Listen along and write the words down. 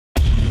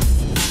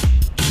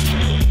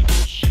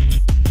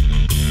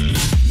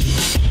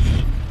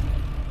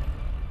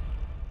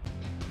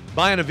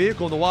Buying a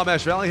vehicle in the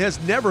Wabash Valley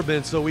has never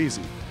been so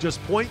easy.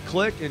 Just point,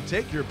 click, and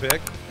take your pick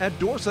at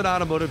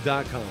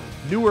DorsetAutomotive.com.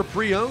 New or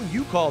pre-owned,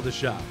 you call the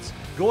shots.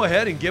 Go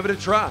ahead and give it a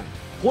try.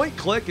 Point,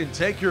 click, and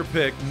take your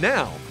pick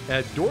now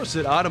at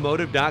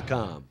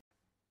DorsetAutomotive.com.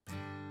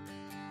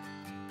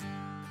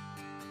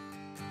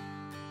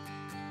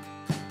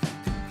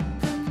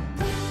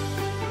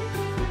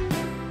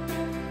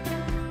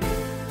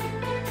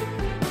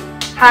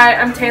 Hi,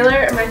 I'm Taylor,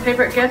 and my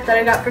favorite gift that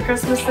I got for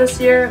Christmas this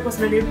year was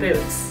my new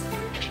boots.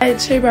 Hi,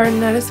 it's Shay Barton,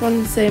 and I just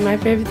wanted to say my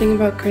favorite thing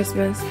about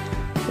Christmas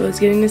was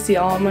getting to see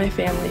all of my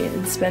family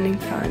and spending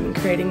time and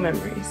creating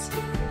memories.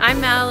 I'm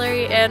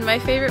Mallory, and my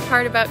favorite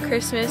part about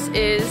Christmas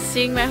is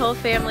seeing my whole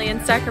family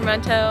in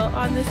Sacramento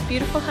on this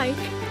beautiful hike.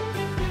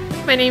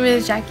 My name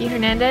is Jackie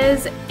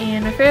Hernandez,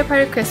 and my favorite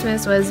part of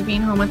Christmas was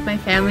being home with my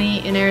family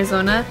in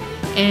Arizona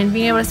and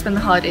being able to spend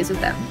the holidays with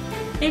them.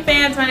 Hey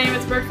fans, my name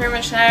is Brooke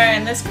Fairmishire,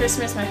 and this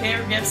Christmas my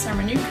favorite gifts are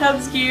my new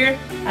Cubs gear,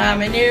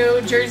 my new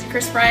jersey,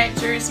 Chris Bryant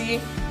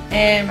jersey,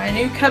 and my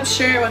new Cubs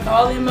shirt with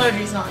all the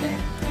emojis on it.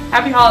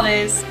 Happy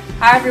holidays!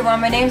 Hi everyone,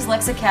 my name is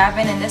Lexa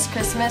Cabin, and this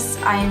Christmas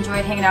I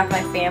enjoyed hanging out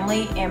with my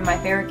family, and my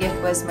favorite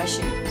gift was my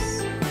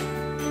shoes.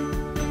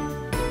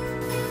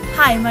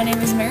 Hi, my name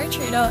is Mary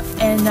Trito,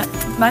 and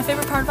my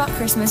favorite part about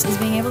Christmas is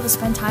being able to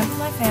spend time with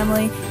my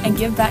family and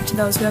give back to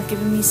those who have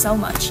given me so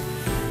much.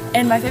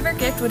 And my favorite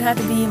gift would have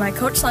to be my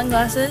Coach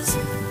sunglasses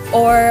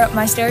or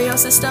my stereo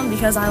system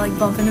because I like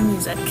bumping to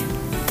music.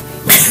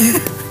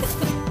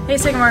 Hey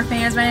Sycamore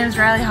fans, my name is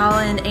Riley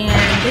Holland,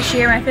 and this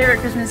year my favorite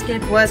Christmas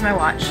gift was my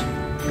watch.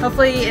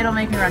 Hopefully it'll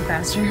make me run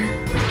faster.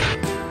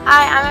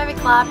 Hi, I'm Abby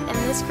Klopp, and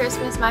this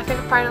Christmas my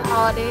favorite part of the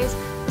holidays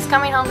was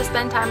coming home to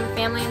spend time with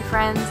family and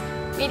friends,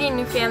 meeting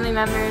new family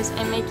members,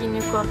 and making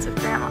new quilts with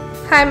Grandma.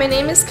 Hi, my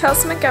name is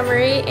Kelsey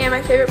Montgomery, and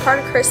my favorite part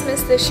of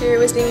Christmas this year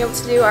was being able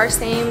to do our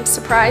same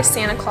surprise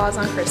Santa Claus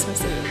on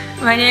Christmas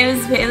Eve. My name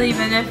is Bailey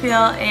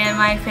Benefiel, and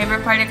my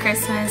favorite part of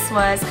Christmas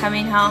was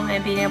coming home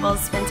and being able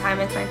to spend time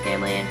with my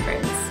family and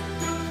friends.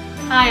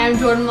 Hi, I'm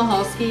Jordan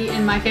Mahalski,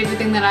 and my favorite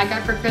thing that I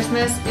got for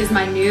Christmas is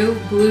my new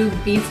blue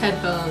Beats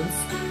headphones.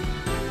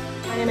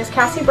 My name is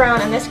Cassie Brown,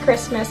 and this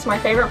Christmas my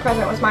favorite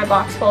present was my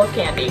box full of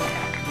candy.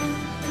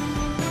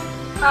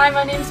 Hi,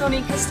 my name is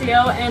Monique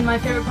Castillo, and my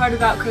favorite part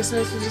about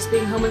Christmas was just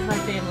being home with my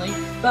family.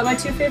 But my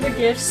two favorite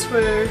gifts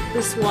were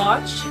this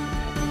watch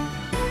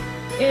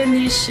and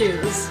these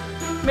shoes.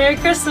 Merry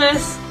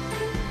Christmas!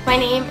 My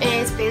name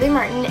is Bailey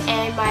Martin,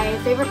 and my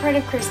favorite part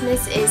of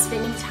Christmas is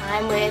spending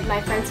time with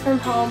my friends from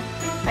home,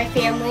 my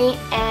family,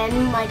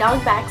 and my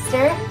dog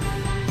Baxter.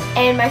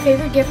 And my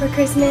favorite gift for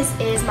Christmas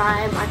is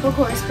my Michael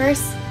Kors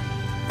purse.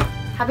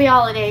 Happy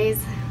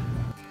holidays!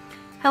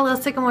 Hello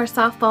Sycamore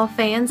softball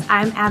fans,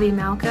 I'm Abby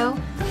Malco.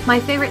 My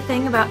favorite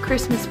thing about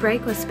Christmas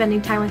break was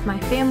spending time with my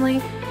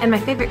family, and my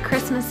favorite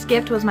Christmas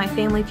gift was my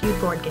Family Feud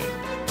board game.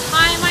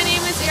 Hi, my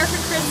name is Erica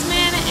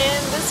Chrisman,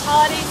 and this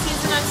holiday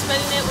season I'm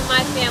spending it with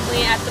my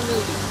family at the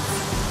movies.